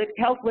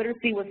Health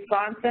Literacy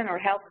Wisconsin or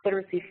Health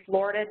Literacy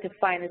Florida to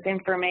find this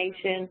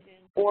information,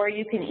 or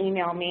you can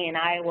email me and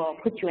I will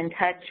put you in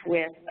touch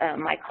with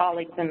my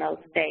colleagues in those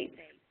states.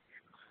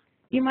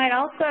 You might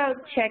also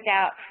check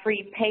out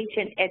free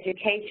patient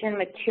education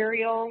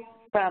materials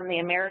from the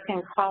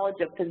American College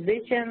of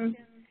Physicians.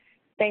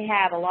 They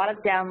have a lot of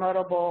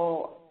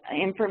downloadable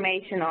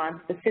information on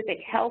specific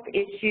health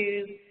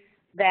issues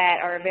that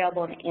are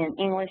available in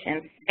English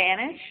and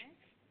Spanish.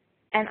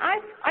 And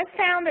I've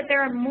found that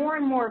there are more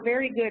and more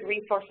very good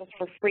resources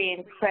for free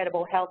and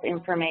credible health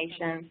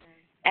information,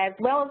 as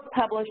well as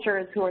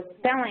publishers who are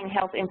selling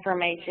health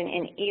information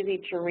in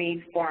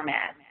easy-to-read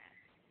formats.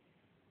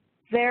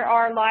 There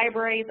are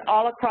libraries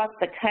all across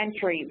the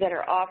country that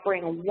are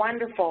offering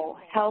wonderful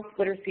health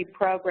literacy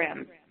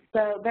programs.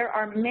 So there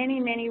are many,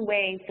 many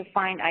ways to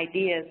find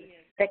ideas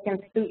that can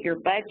suit your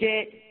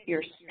budget,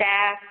 your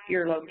staff,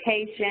 your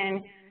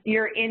location,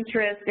 your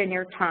interest, and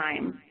your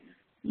time.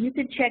 You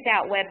could check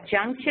out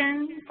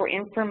WebJunction for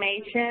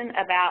information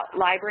about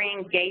library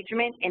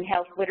engagement in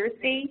health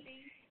literacy.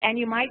 And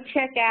you might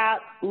check out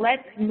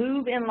Let's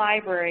Move in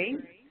Library,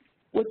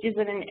 which is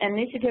an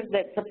initiative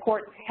that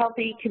supports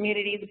healthy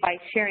communities by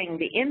sharing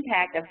the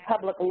impact of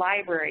public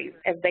libraries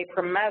as they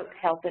promote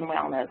health and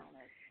wellness.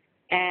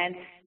 And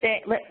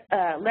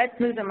Let's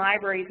Move in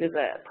Libraries is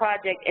a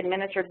project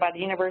administered by the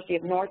University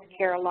of North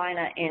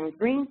Carolina in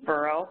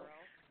Greensboro.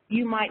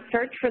 You might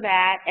search for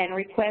that and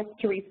request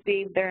to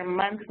receive their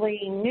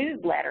monthly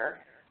newsletter,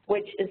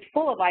 which is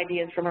full of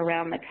ideas from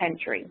around the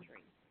country.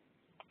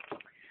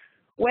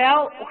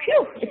 Well,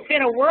 it's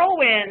been a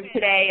whirlwind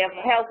today of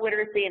health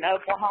literacy in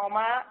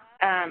Oklahoma.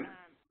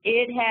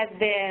 It has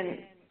been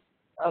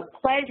a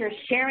pleasure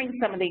sharing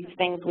some of these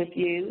things with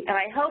you, and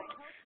I hope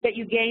that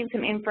you gained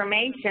some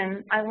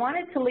information. I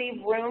wanted to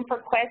leave room for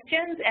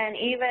questions and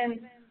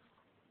even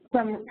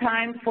some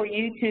time for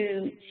you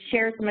to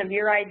share some of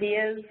your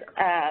ideas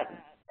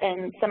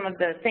and some of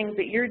the things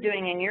that you're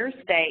doing in your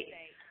state.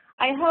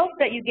 I hope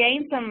that you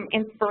gain some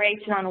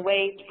inspiration on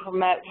ways to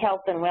promote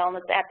health and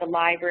wellness at the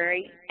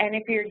library. And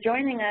if you're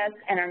joining us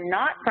and are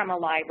not from a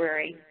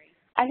library,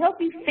 I hope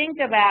you think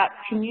about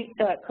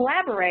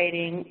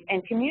collaborating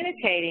and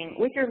communicating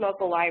with your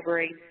local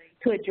library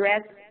to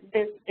address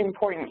this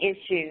important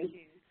issue.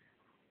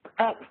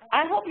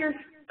 I hope you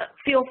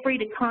feel free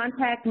to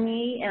contact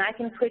me, and I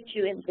can put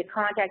you into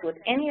contact with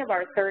any of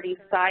our 30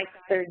 sites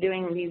that are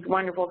doing these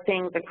wonderful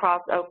things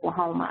across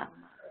Oklahoma.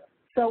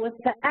 So with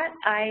that,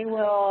 I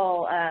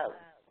will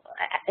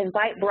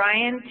invite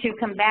Brian to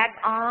come back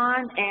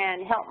on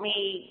and help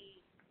me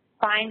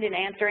find and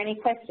answer any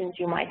questions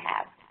you might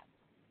have.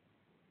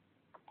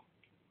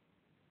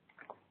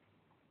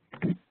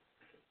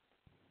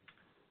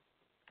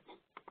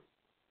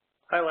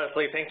 Hi,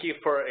 Leslie. Thank you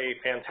for a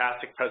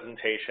fantastic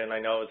presentation. I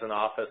know as an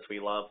office we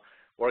love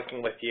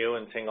working with you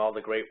and seeing all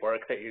the great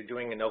work that you're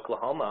doing in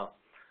Oklahoma.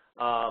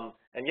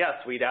 And yes,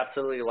 we'd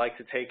absolutely like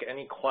to take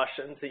any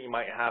questions that you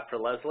might have for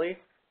Leslie.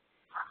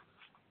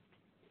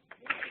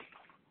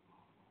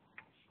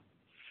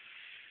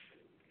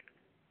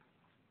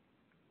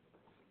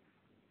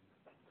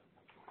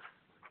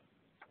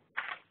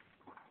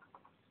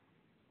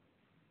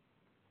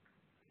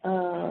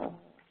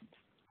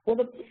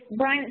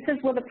 Brian, it says,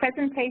 will the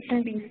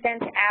presentation be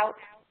sent out?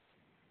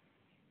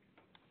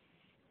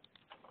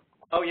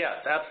 Oh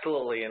yes,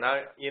 absolutely. And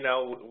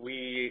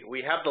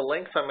we have the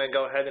link, so I'm going to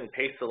go ahead and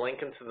paste the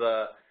link into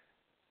the.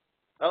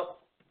 Oh,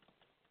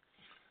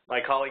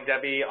 my colleague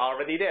Debbie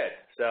already did.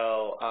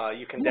 So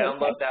you can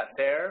download that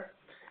there.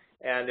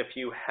 And if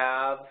you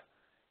have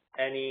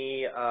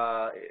any,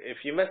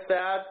 if you missed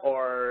that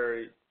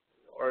or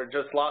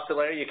just lost it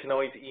later, you can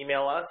always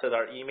email us at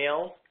our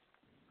email.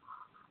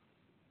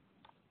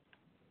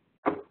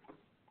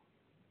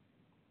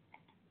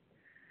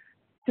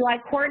 Do I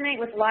coordinate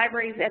with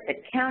libraries at the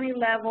county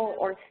level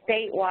or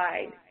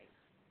statewide?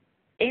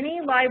 Any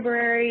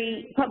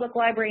library, public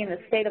library in the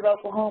state of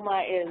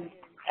Oklahoma is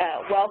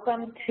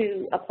welcome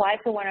to apply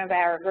for one of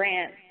our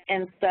grants,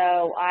 and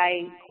so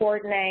I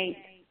coordinate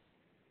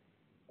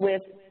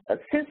with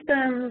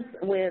systems,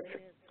 with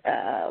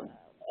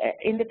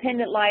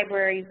independent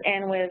libraries,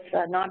 and with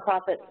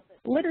nonprofit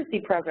literacy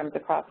programs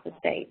across the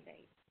state.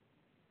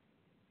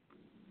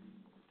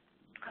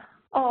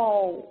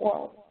 Oh,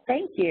 well,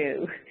 thank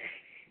you.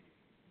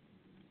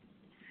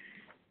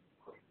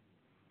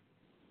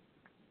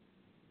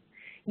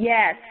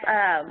 Yes,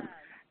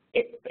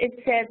 it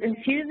says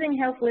infusing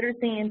health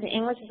literacy into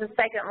English as a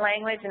second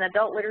language and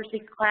adult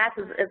literacy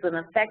classes is an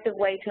effective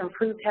way to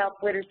improve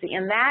health literacy,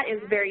 and that is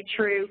very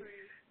true.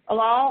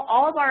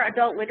 All of our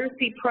adult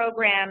literacy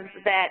programs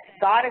that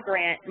got a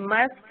grant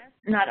must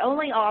not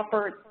only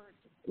offer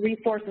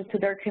resources to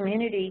their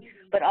community,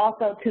 but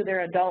also to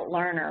their adult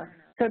learner.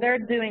 So they're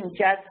doing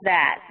just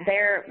that.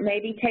 They're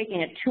maybe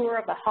taking a tour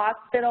of the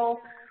hospital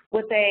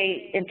with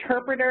a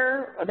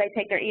interpreter. They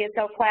take their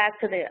ESL class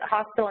to the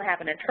hospital and have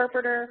an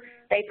interpreter.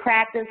 They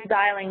practice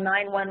dialing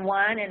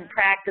 911 and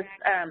practice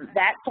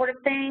that sort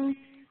of thing.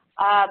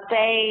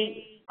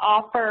 They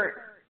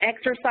offer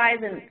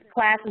exercise and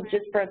classes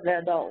just for the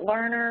adult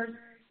learners.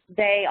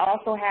 They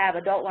also have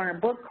adult learner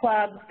book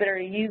clubs that are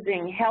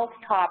using health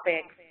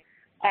topics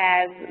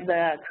as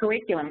the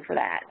curriculum for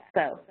that.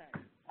 So,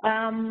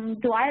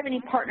 do I have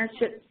any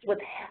partnerships with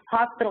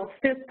hospital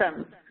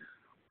systems?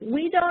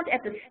 We don't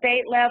at the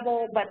state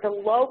level, but the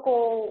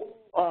local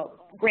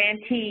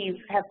grantees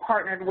have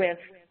partnered with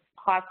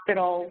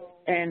hospitals.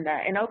 And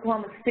in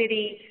Oklahoma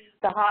City,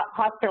 the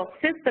hospital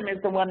system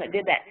is the one that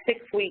did that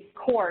 6-week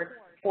course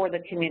for the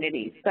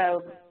community.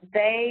 So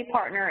they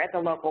partner at the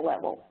local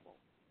level.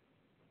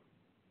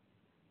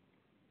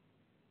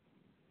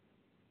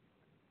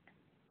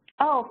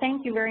 Oh,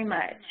 thank you very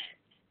much.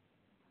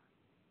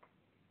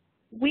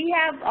 We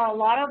have a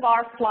lot of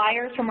our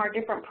flyers from our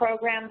different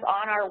programs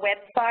on our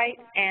website,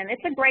 and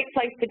it's a great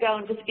place to go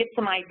and just get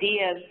some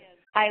ideas.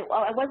 I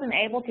wasn't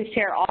able to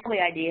share all the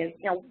ideas.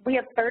 You know, we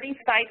have 30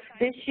 sites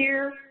this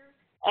year,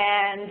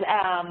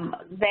 and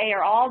they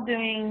are all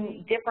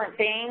doing different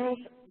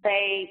things.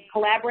 They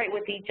collaborate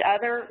with each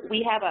other.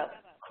 We have a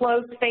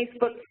closed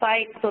Facebook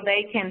site so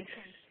they can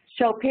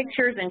show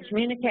pictures and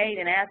communicate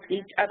and ask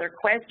each other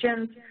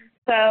questions.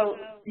 So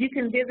you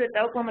can visit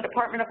the Oklahoma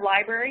Department of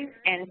Libraries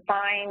and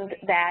find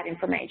that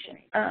information.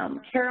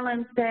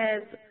 Carolyn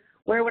says,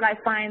 where would I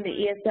find the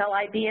ESL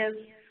ideas?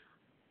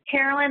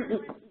 Carolyn,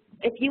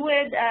 if you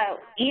would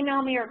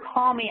email me or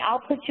call me,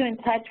 I'll put you in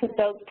touch with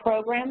those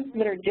programs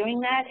that are doing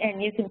that,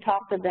 and you can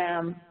talk to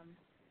them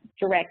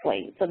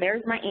directly. So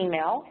there's my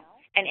email.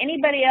 And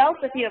anybody else,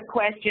 if you have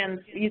questions,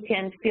 you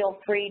can feel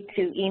free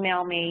to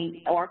email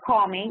me or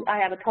call me. I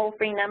have a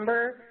toll-free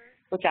number,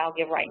 which I'll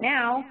give right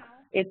now.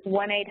 It's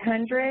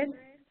 1-800-522-8116.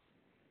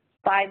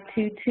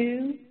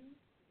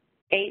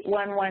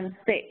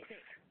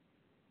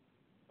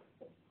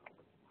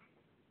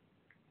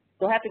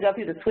 You'll have to go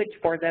through the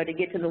switchboard, though, to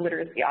get to the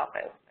literacy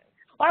office.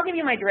 Well, I'll give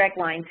you my direct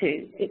line,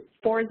 too. It's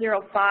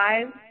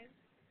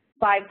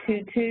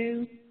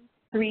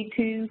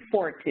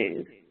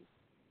 405-522-3242.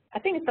 I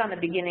think it's on the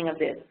beginning of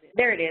this.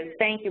 There it is.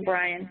 Thank you,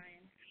 Brian.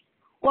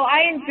 Well,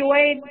 I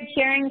enjoyed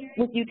sharing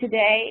with you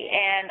today,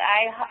 and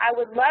I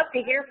would love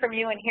to hear from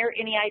you and hear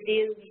any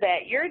ideas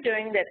that you're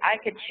doing that I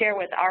could share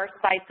with our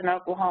sites in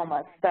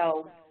Oklahoma.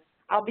 So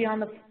I'll be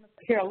on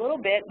here a little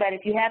bit, but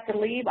if you have to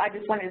leave, I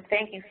just wanted to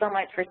thank you so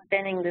much for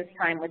spending this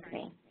time with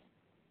me.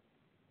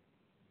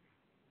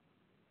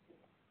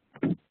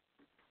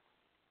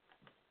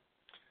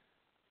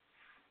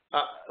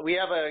 We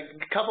have a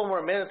couple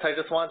more minutes. I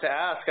just wanted to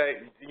ask.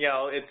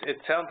 It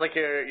sounds like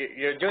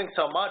you're doing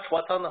so much.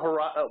 What's on the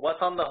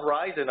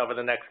horizon over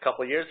the next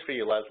couple of years for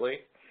you, Leslie?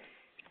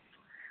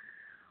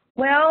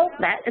 Well,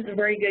 that is a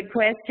very good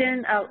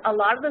question. A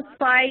lot of the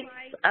sites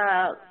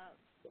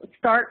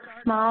start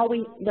small.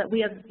 We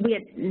had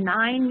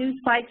 9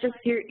 new sites this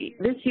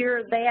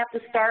year. They have to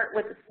start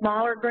with a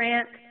smaller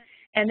grant.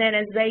 And then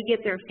as they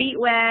get their feet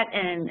wet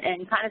and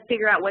kind of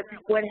figure out what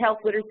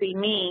health literacy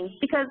means,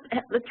 because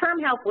the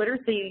term health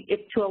literacy is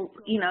to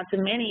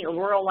many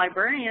rural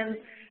librarians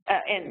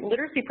and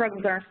literacy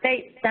programs in our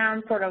state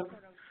sounds sort of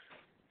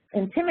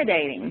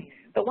intimidating.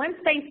 But once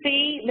they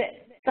see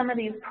that some of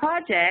these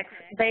projects,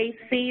 they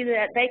see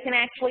that they can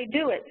actually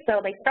do it.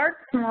 So they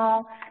start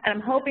small, and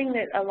I'm hoping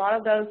that a lot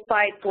of those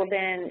sites will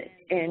then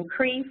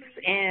increase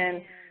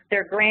in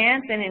their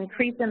grants and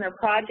increase in their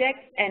projects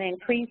and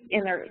increase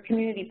in their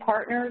community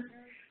partners.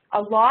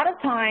 A lot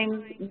of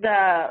times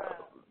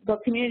the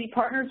community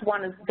partners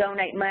want to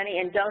donate money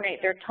and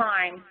donate their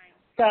time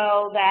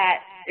so that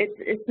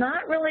it's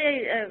not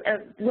really a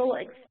real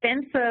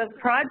expensive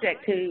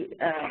project to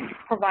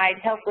provide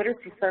health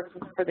literacy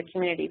services for the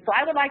community. So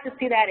I would like to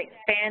see that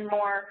expand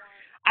more.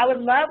 I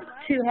would love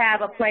to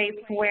have a place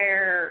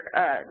where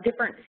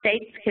different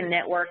states can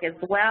network as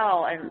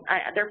well, and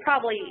they're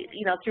probably,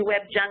 you know, through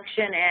Web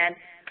Junction and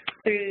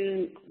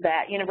through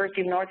that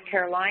University of North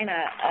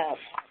Carolina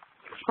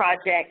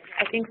project.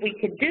 I think we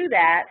could do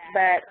that,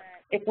 but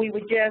if we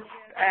would just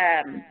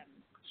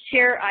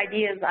share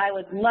ideas, I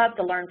would love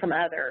to learn from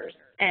others,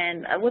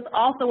 and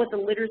also with the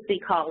literacy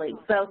colleagues.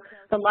 So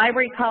the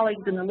library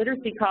colleagues and the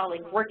literacy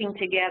colleagues working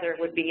together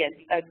would be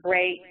a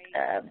great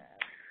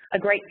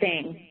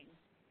thing.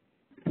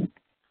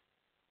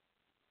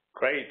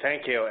 Great,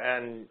 thank you.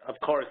 And of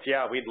course,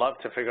 yeah, we'd love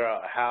to figure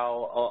out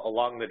how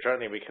along the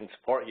journey we can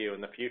support you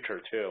in the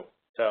future too.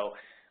 So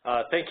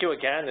thank you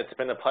again. It's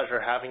been a pleasure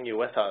having you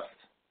with us.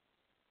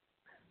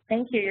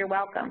 Thank you. You're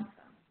welcome.